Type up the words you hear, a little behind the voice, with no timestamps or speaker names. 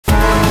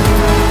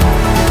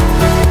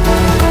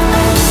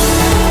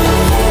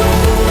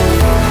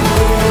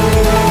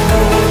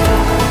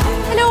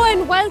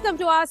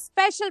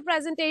special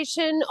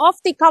presentation of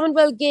the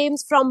Commonwealth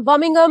Games from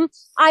Birmingham.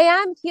 I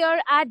am here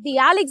at the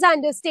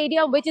Alexander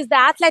Stadium, which is the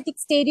athletic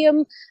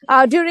stadium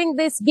during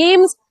these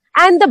games,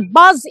 and the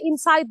buzz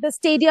inside the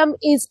stadium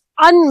is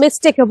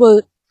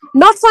unmistakable.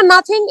 Not for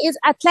nothing is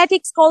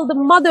athletics called the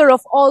mother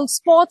of all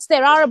sports.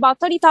 There are about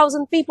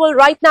 30,000 people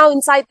right now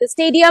inside the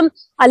stadium.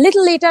 A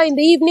little later in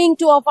the evening,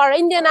 two of our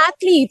Indian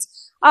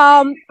athletes,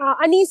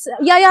 Anis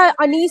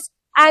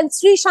and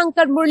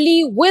Shankar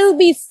will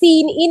be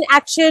seen in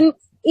action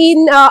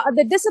in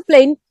the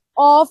discipline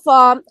of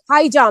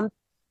high jump,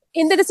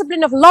 in the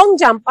discipline of long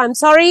jump, I'm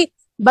sorry.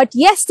 But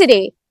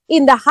yesterday,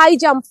 in the high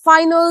jump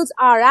finals,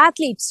 our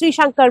athlete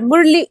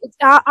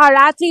our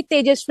athlete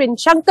Tejaswin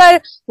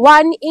Shankar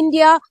won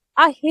India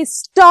a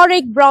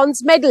historic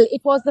bronze medal.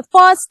 It was the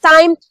first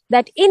time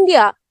that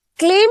India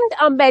claimed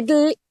a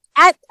medal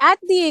at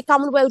the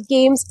Commonwealth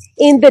Games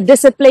in the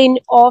discipline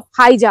of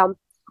high jump.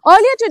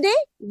 Earlier today,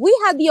 we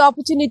had the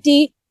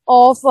opportunity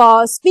of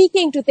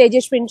speaking to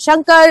Tejaswin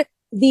Shankar,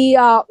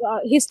 the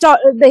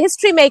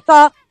history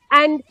maker,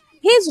 and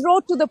his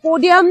road to the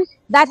podium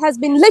that has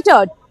been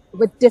littered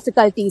with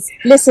difficulties.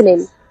 Listen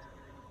in.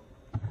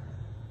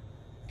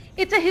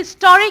 It's a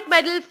historic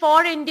medal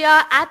for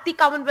India at the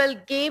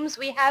Commonwealth Games.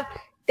 We have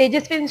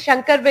Tejaswin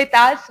Shankar with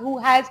us, who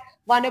has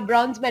won a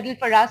bronze medal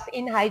for us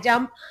in high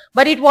jump.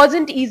 But it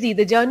wasn't easy.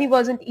 The journey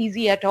wasn't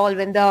easy at all.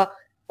 When the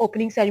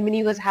opening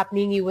ceremony was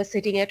happening, you were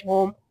sitting at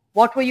home.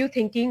 What were you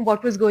thinking?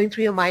 What was going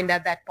through your mind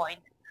at that point?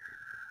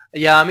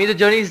 Yeah, I mean, the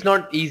journey is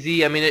not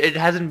easy. I mean, it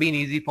hasn't been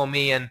easy for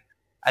me, and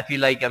I feel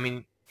like, I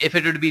mean, if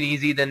it would have been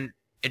easy, then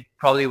it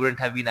probably wouldn't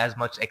have been as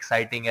much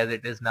exciting as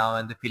it is now,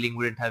 and the feeling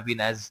wouldn't have been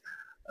as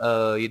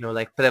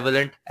like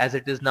prevalent as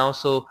it is now.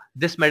 So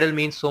this medal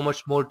means so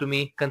much more to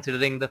me,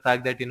 considering the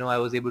fact that, I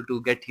was able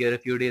to get here a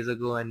few days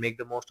ago and make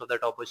the most of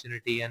that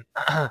opportunity and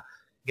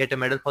get a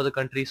medal for the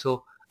country.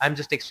 So I'm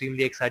just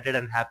extremely excited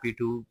and happy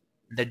to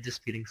let this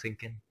feeling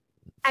sink in.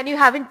 And you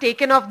haven't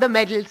taken off the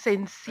medal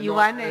since you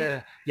won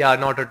it? Yeah,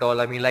 not at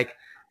all. I mean, like,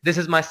 this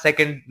is my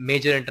second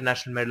major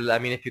international medal. I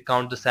mean, if you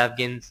count the SAF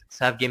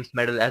Games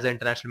medal as an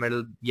international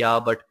medal, yeah,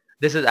 but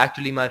this is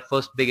actually my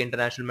first big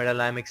international medal.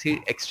 I'm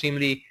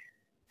extremely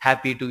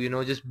happy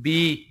to, just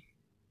be,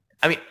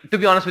 I mean, to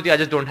be honest with you, I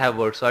just don't have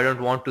words. So I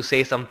don't want to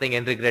say something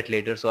and regret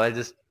later. So I'll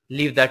just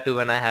leave that to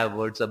when I have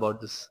words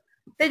about this.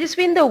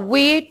 Tejaswin, the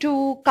way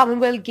to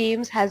Commonwealth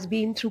Games has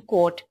been through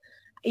court.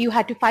 You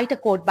had to fight a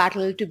court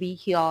battle to be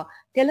here.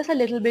 Tell us a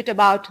little bit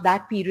about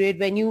that period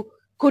when you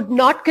could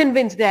not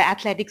convince the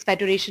Athletics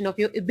Federation of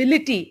your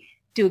ability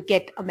to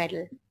get a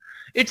medal.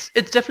 It's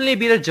definitely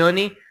been a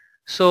journey.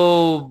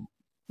 So,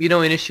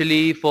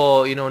 initially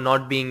for,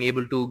 not being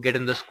able to get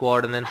in the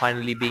squad, and then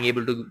finally being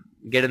able to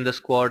get in the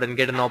squad and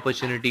get an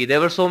opportunity.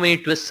 There were so many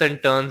twists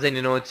and turns, and,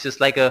 it's just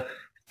like a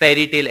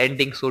fairy tale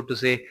ending, so to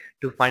say,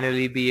 to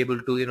finally be able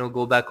to,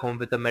 go back home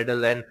with a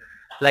medal. And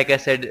like I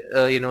said,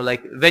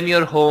 like when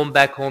you're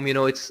back home,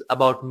 it's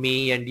about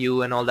me and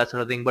you and all that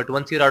sort of thing. But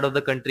once you're out of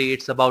the country,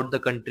 it's about the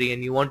country,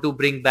 and you want to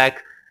bring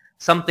back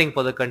something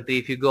for the country.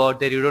 If you go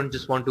out there, you don't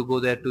just want to go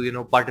there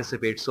to,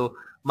 participate. So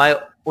my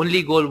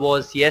only goal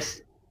was,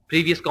 yes,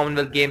 previous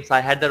Commonwealth Games,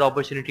 I had that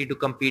opportunity to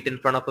compete in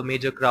front of a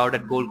major crowd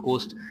at Gold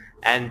Coast,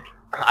 and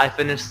I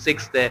finished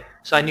 6th there.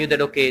 So I knew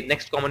that, okay,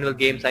 next Commonwealth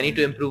Games, I need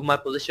to improve my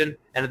position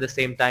and at the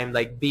same time,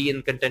 like, be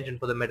in contention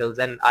for the medals.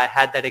 And I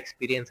had that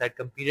experience. I'd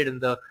competed in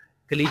the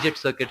collegiate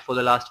circuit for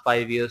the last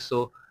 5 years.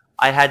 So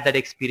I had that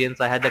experience.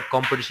 I had that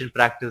competition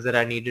practice that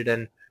I needed.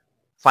 And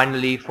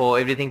finally, for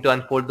everything to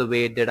unfold the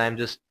way it did, I'm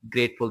just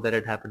grateful that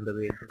it happened the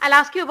way it did. I'll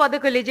ask you about the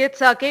collegiate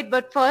circuit,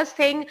 but first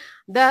thing,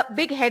 the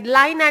big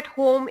headline at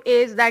home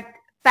is that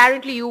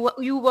apparently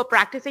you were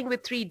practicing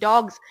with 3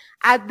 dogs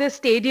at the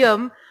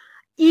stadium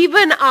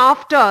even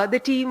after the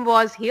team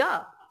was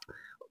here.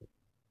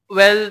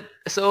 Well,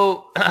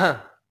 so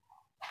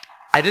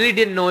I really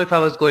didn't know if I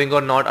was going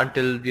or not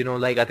until,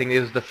 like, I think it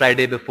was the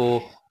Friday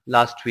before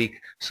last week.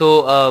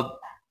 So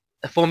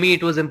for me,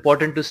 it was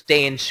important to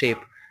stay in shape,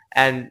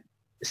 and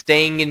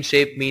staying in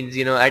shape means,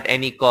 at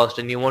any cost,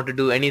 and you want to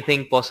do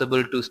anything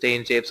possible to stay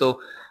in shape. So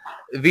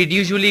we'd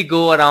usually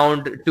go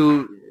around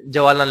to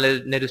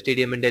Jawaharlal Nehru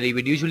Stadium in Delhi.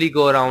 We'd usually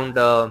go around,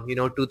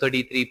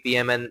 2:33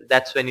 p.m. and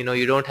that's when,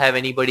 you don't have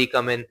anybody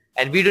come in.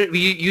 And we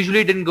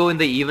usually didn't go in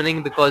the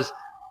evening because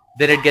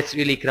then it gets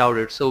really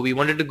crowded. So we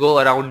wanted to go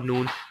around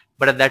noon.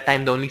 But at that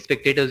time, the only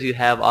spectators you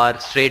have are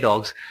stray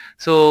dogs.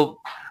 So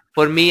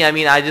for me, I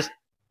mean,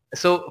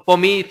 so for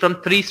me,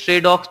 from 3 stray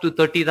dogs to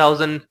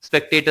 30,000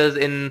 spectators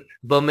in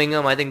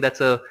Birmingham, I think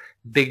that's a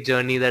big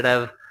journey that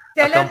I've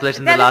accomplished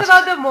in the last 2 weeks. Tell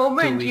us about the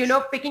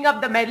moment, picking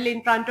up the medal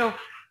in front of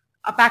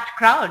a packed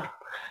crowd.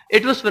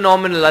 It was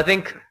phenomenal. I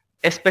think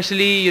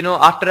especially,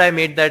 after I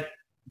made that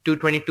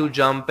 222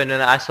 jump, and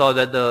then I saw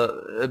that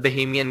the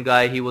Bahamian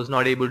guy, he was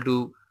not able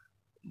to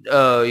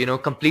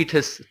complete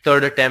his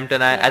 3rd attempt,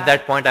 and at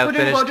that point I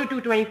couldn't go to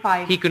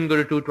 225. He couldn't go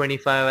to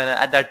 225, and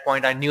at that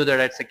point I knew that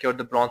I'd secured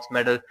the bronze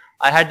medal.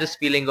 I had this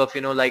feeling of,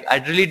 like, I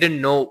really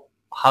didn't know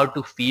how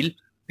to feel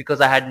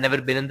because I had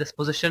never been in this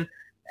position,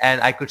 and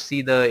I could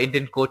see the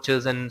Indian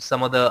coaches and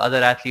some of the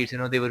other athletes,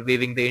 they were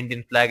waving the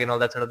Indian flag and all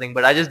that sort of thing.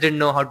 But I just didn't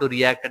know how to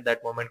react at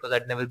that moment because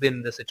I'd never been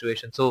in the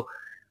situation. So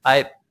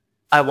I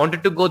I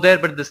wanted to go there,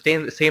 but at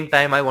the same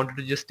time, I wanted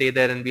to just stay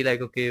there and be like,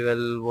 okay,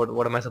 well,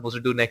 what am I supposed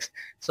to do next?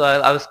 So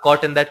I was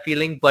caught in that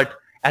feeling, but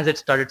as it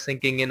started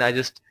sinking in, I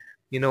just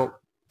you know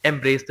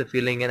embraced the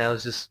feeling, and I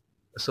was just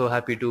so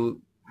happy to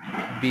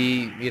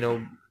be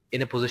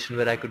in a position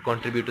where I could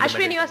contribute to the Ashwin,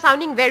 medal. you are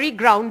sounding very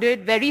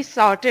grounded, very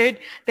sorted.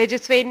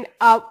 Tejaswin,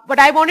 what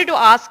I wanted to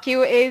ask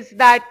you is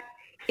that,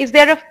 is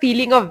there a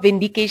feeling of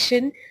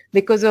vindication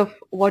because of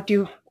what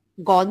you've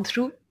gone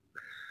through?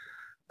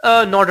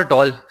 Not at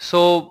all.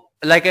 So,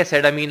 like I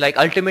said, I mean, like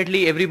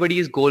ultimately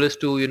everybody's goal is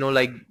to,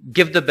 like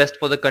give the best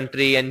for the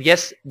country. And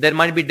yes, there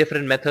might be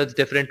different methods,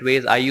 different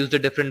ways. I used a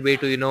different way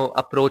to,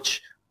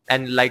 approach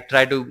and like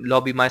try to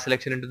lobby my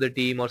selection into the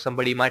team, or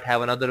somebody might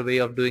have another way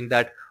of doing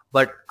that.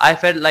 But I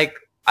felt like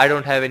I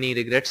don't have any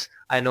regrets.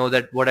 I know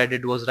that what I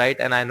did was right,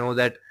 and I know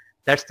that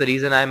that's the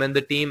reason I'm in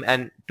the team.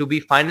 And to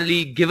be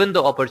finally given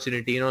the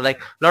opportunity,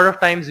 like a lot of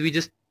times we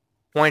just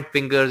point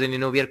fingers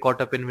and we are caught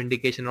up in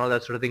vindication and all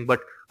that sort of thing, but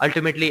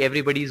ultimately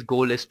everybody's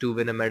goal is to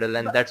win a medal,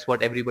 and that's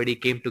what everybody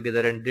came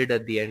together and did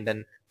at the end,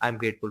 and I'm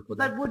grateful for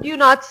that. But would you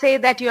not say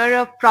that you're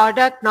a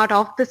product not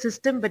of the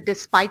system but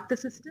despite the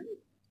system?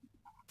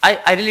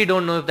 I really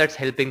don't know if that's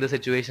helping the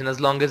situation. As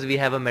long as we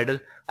have a medal,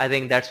 I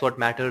think that's what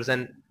matters.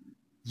 And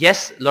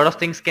yes, a lot of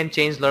things can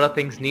change, a lot of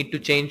things need to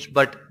change,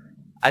 but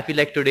I feel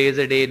like today is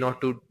a day not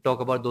to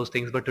talk about those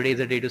things, but today is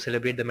a day to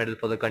celebrate the medal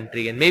for the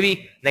country. And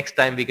maybe next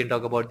time we can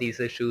talk about these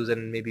issues,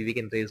 and maybe we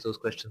can raise those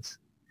questions.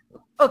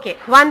 Okay,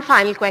 one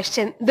final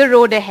question. The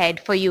road ahead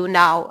for you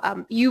now.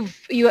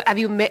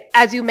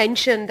 As you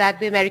mentioned that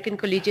the American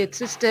collegiate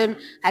system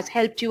has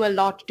helped you a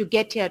lot to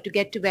get here, to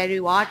get to where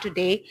you are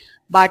today.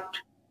 But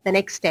the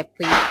next step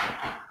for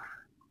you?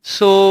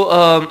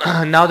 So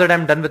now that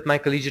I'm done with my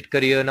collegiate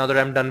career, now that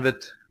I'm done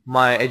with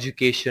my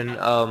education,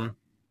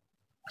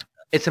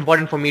 it's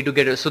important for me to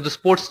get it. So the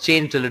sports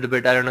changed a little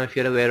bit. I don't know if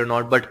you're aware or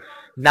not, but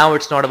now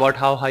it's not about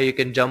how high you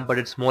can jump, but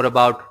it's more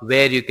about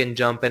where you can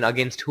jump and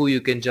against who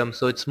you can jump.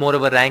 So it's more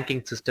of a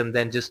ranking system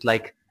than just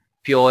like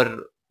pure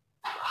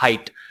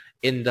height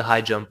in the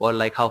high jump, or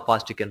like how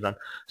fast you can run.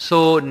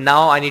 So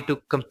now I need to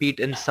compete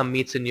in some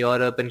meets in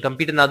Europe and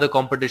compete in other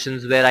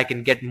competitions where I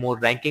can get more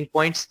ranking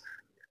points.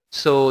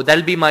 So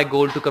that'll be my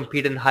goal, to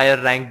compete in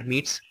higher ranked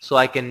meets so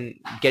I can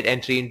get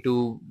entry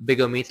into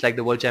bigger meets like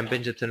the World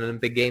Championships and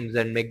Olympic Games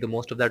and make the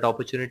most of that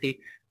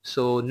opportunity.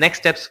 So next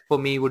steps for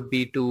me would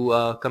be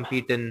to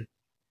compete in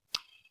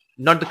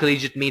not the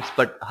collegiate meets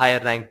but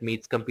higher ranked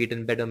meets, compete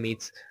in better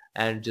meets,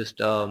 and just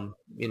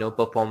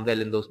perform well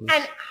in those meets.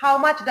 And how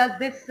much does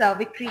this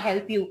victory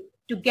help you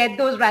to get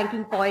those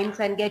ranking points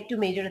and get to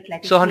major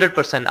athletics? So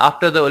 100%.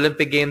 After the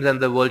Olympic Games and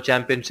the World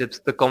Championships,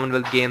 the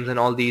Commonwealth Games and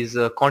all these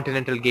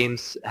continental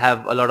games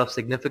have a lot of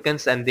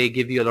significance, and they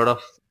give you a lot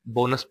of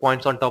bonus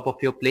points on top of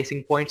your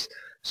placing points.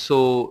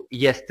 So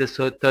yes, this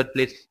third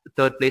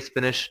place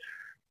finish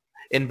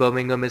in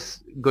Birmingham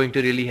is going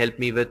to really help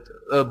me with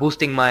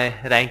boosting my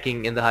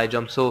ranking in the high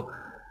jump. So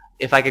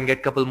if I can get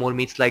a couple more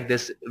meets like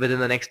this within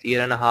the next year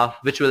and a half,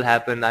 which will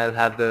happen, I'll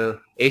have the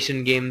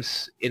Asian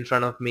Games in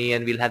front of me,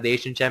 and we'll have the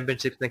Asian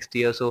Championships next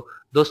year. So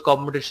those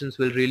competitions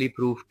will really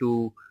prove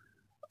to,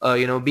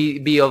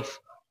 be of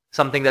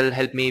something that will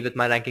help me with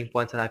my ranking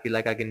points, and I feel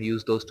like I can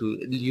use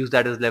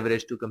that as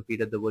leverage to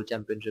compete at the World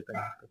Championship.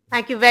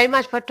 Thank you very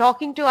much for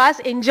talking to us.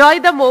 Enjoy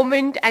the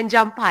moment and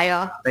jump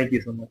higher. Thank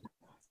you so much.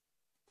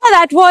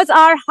 That was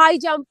our high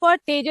jumper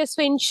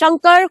Tejaswin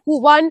Shankar,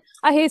 who won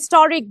a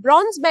historic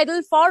bronze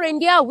medal for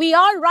India. We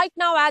are right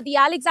now at the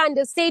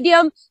Alexander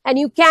Stadium, and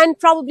you can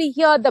probably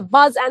hear the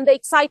buzz and the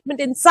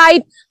excitement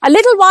inside. A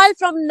little while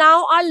from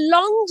now, our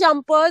long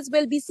jumpers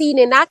will be seen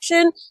in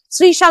action,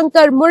 Sri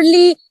Shankar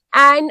Murli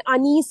and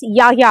Anis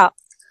Yahya.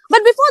 But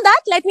before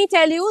that, let me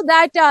tell you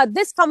that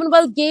this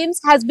Commonwealth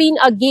Games has been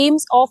a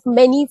games of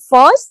many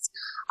firsts.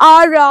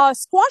 Our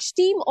squash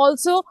team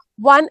also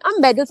won a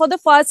medal for the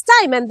first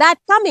time, and that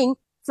coming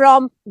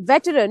from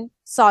veteran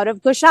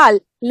Saurav Ghosal.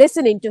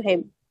 Listen into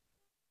him.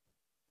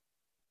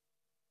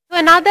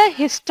 Another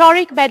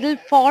historic medal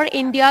for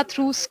India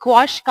through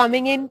squash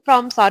coming in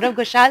from Saurav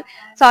Ghosal.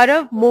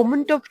 Saurav,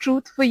 moment of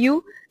truth for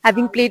you,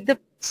 having played the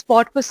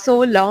sport for so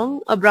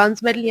long, a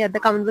bronze medal here at the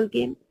Commonwealth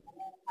Games.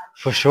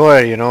 For sure,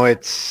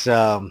 it's,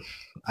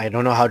 I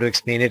don't know how to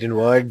explain it in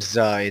words.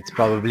 It's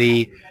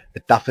probably the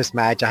toughest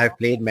match I have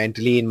played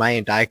mentally in my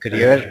entire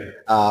career,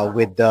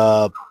 with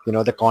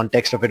the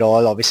context of it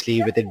all,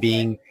 obviously with it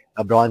being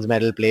a bronze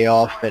medal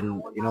playoff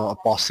and, a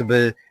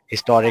possible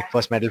historic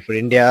first medal for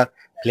India,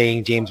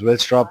 playing James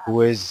Willstrop,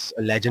 who is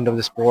a legend of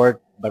the sport,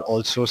 but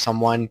also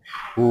someone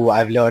who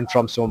I've learned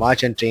from so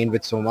much and trained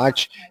with so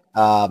much.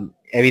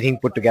 Everything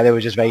put together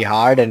was just very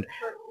hard, and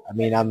I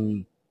mean,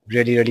 I'm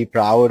really, really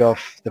proud of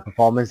the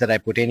performance that I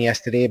put in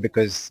yesterday,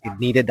 because it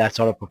needed that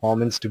sort of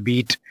performance to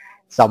beat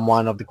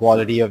someone of the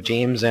quality of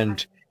James,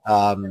 and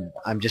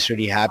I'm just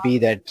really happy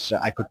that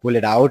I could pull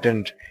it out.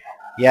 And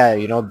yeah,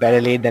 better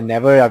late than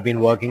never. I've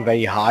been working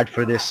very hard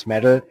for this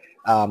medal.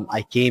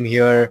 I came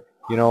here,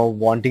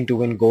 wanting to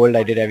win gold.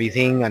 I did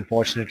everything.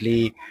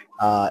 Unfortunately,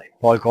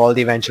 Paul Call,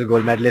 the eventual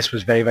gold medalist,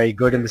 was very, very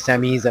good in the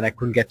semis, and I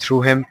couldn't get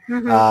through him.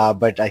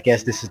 But I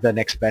guess this is the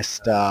next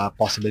best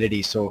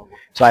possibility. So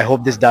I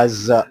hope this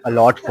does a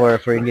lot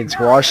for Indian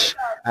squash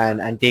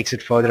and takes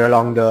it further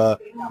along the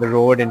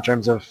road in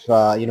terms of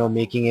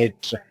making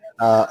it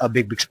a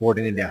big sport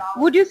in India.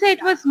 Would you say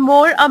it was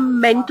more a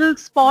mental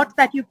sport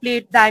that you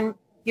played than,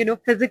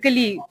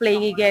 physically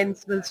playing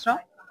against Wilstra?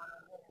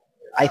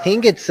 I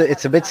think it's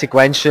a bit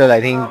sequential.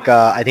 I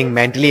think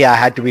mentally I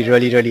had to be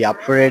really, really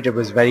up for it. It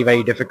was very,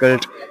 very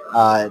difficult.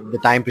 The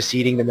time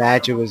preceding the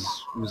match, it was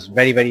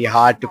very, very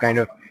hard to kind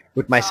of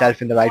put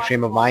myself in the right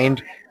frame of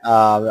mind.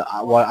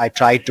 I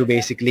tried to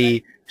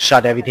basically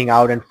shut everything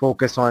out and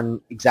focus on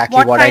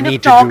exactly what I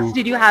need to do. What kind of talks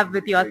did you have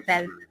with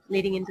yourself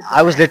leading into the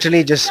I was match?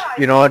 literally just,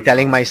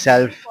 telling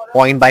myself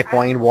point by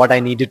point what I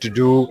needed to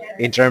do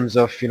in terms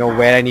of,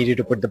 where I needed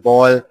to put the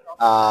ball,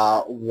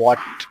 what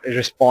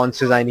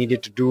responses I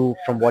needed to do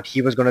from what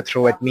he was going to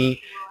throw at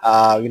me,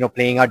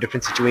 playing out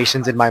different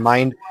situations in my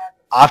mind.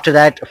 After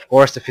that, of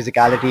course, the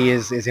physicality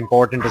is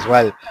important as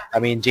well. I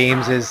mean,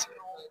 James is,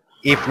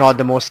 if not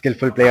the most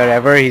skillful player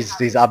ever,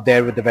 he's up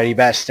there with the very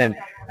best. And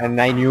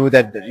I knew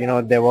that,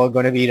 there were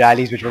going to be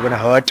rallies which were going to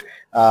hurt,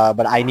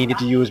 but I needed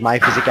to use my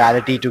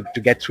physicality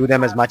to get through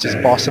them as much as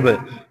possible.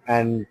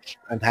 And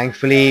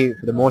thankfully,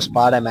 for the most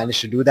part, I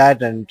managed to do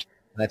that, and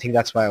I think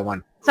that's why I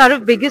won.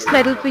 Saurav, biggest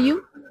medal for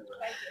you?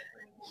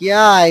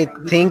 Yeah, I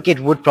think it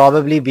would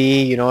probably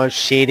be,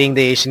 shading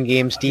the Asian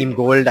Games team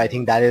gold. I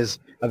think that is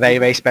a very,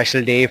 very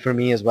special day for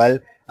me as well,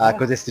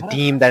 because it's the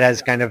team that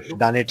has kind of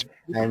done it,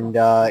 and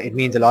it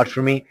means a lot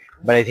for me.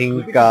 But I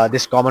think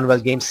this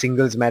Commonwealth Games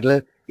singles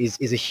medal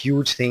is a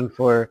huge thing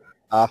for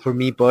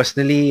me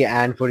personally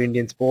and for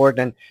Indian sport.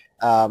 And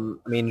I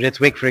mean,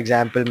 Ritvik, for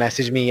example,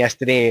 messaged me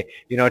yesterday,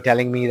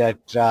 telling me that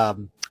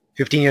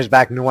 15 years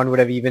back, no one would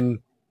have even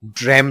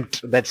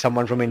dreamt that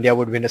someone from India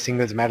would win a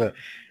singles medal.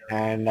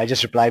 And I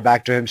just replied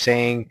back to him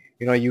saying,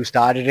 you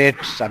started it.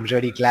 I'm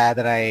really glad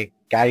that I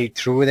carried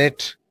through with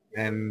it,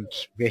 and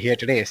we're here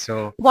today.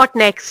 So What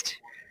next?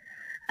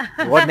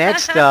 what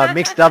next?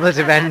 Mixed doubles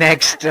event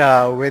next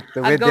with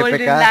A gold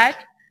in Deepika.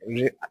 that?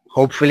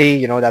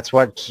 Hopefully, that's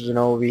what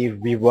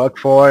we work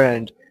for,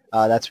 and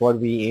that's what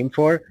we aim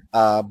for.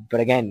 But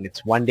again,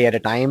 it's one day at a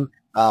time.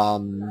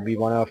 We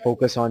want to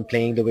focus on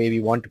playing the way we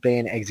want to play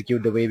and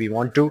execute the way we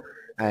want to,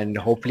 and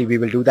hopefully we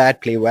will do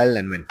that, play well,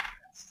 and win.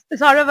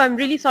 Saurav, I'm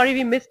really sorry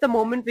we missed the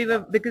moment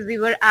because we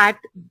were at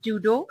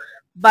judo,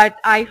 but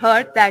I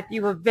heard that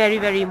you were very,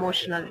 very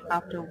emotional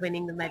after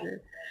winning the medal.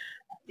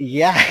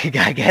 Yeah,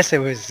 I guess it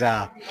was.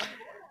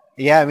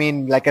 Yeah, I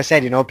mean, like I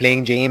said,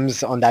 playing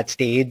James on that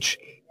stage.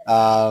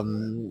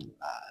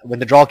 When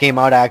the draw came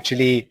out, I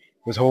actually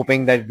was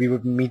hoping that we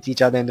would meet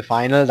each other in the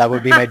final. That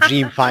would be my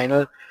dream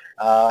final.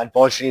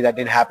 Unfortunately, that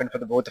didn't happen for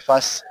the both of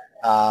us.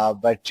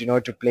 But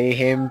to play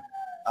him,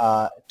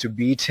 to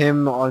beat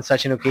him on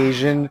such an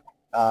occasion,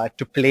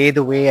 to play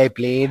the way I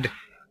played,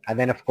 and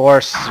then of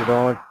course,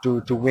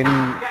 to win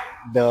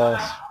the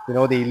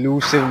the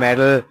elusive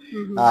medal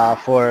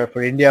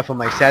for India, for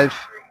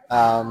myself,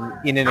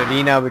 in an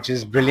arena which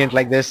is brilliant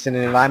like this, in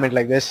an environment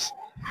like this.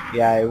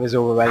 Yeah, it was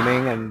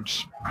overwhelming, and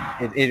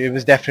it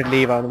was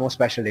definitely one of the most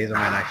special days of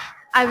my life.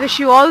 I wish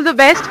you all the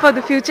best for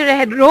the future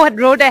ahead,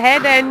 road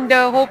ahead, and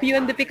hope you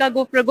and Deepika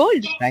go for a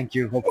gold. Thank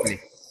you, hopefully.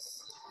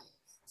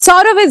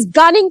 Saurav is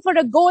gunning for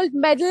a gold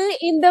medal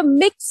in the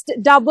mixed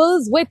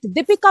doubles with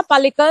Deepika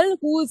Pallikal,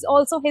 who's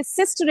also his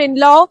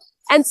sister-in-law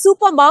and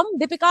super mom.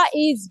 Deepika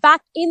is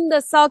back in the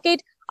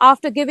circuit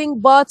after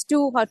giving birth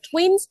to her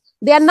twins.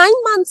 They are 9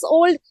 months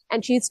old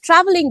and she's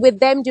traveling with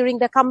them during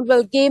the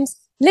Commonwealth Games.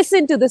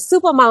 Listen to the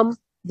super mom,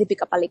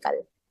 Deepika Pallikal.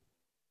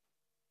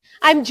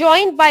 I'm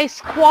joined by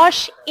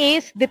squash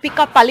ace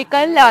Deepika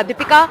Pallikal.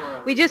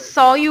 Deepika, we just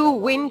saw you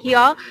win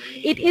here.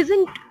 It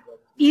isn't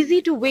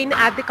easy to win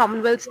at the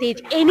Commonwealth stage.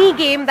 Any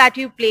game that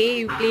you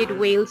played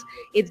Wales,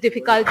 it's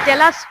difficult.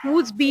 Tell us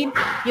who's been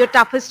your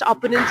toughest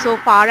opponent so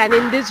far, and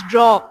in this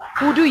draw,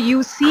 who do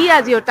you see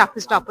as your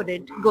toughest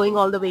opponent going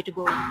all the way to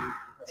gold?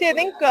 See, I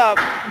think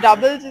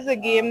doubles is a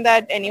game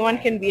that anyone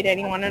can beat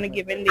anyone on a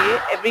given day.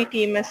 Every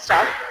team is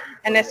tough,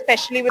 and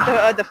especially with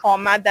the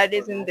format that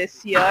is in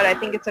this year, I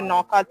think it's a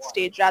knockout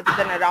stage rather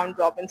than a round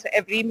robin. So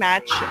every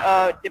match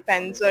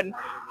depends on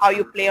how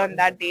you play on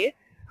that day.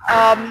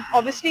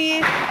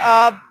 Obviously,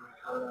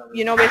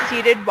 we're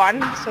seeded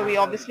 1, so we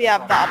obviously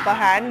have the upper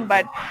hand,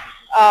 but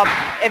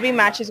every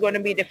match is going to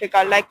be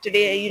difficult. Like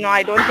today,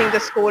 I don't think the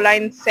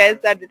scoreline says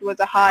that it was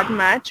a hard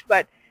match,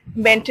 but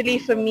mentally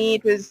for me,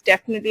 it was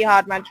definitely a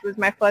hard match. It was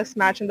my first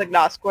match in the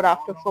glass court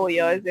after 4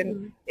 years,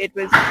 and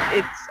it's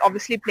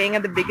obviously playing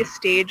at the biggest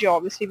stage. You're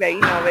obviously very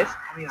nervous.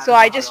 So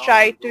I just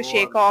tried to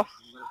shake off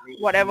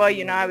whatever,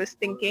 I was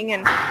thinking,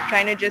 and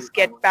trying to just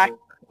get back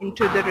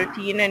into the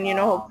routine, and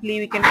hopefully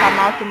we can come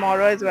out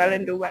tomorrow as well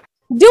and do well.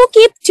 Do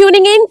keep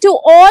tuning in to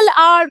all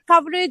our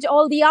coverage,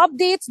 all the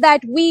updates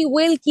that we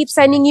will keep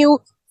sending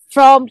you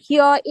from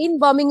here in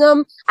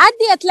Birmingham at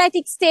the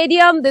Athletic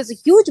Stadium. There's a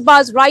huge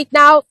buzz right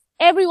now.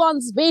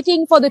 everyone's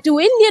waiting for the two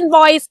Indian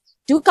boys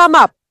to come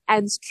up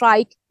and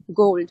strike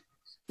gold.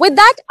 With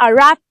that, a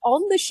wrap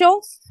on the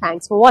show.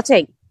 Thanks for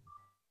watching.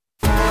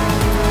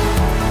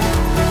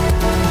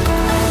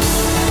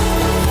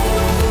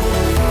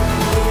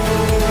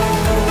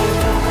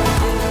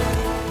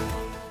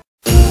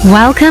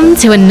 Welcome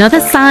to another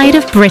side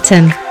of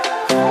Britain.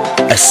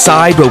 A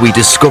side where we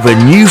discover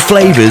new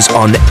flavours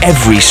on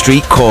every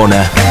street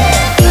corner.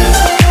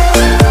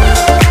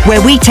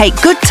 Where we take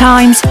good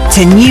times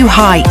to new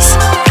heights.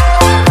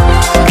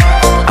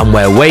 And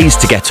where ways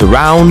to get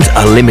around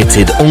are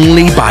limited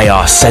only by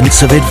our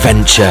sense of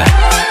adventure.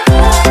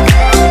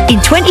 In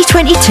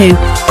 2022,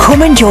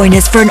 come and join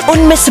us for an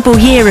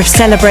unmissable year of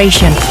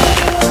celebration.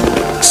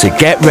 So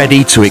get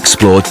ready to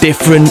explore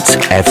different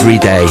every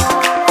day.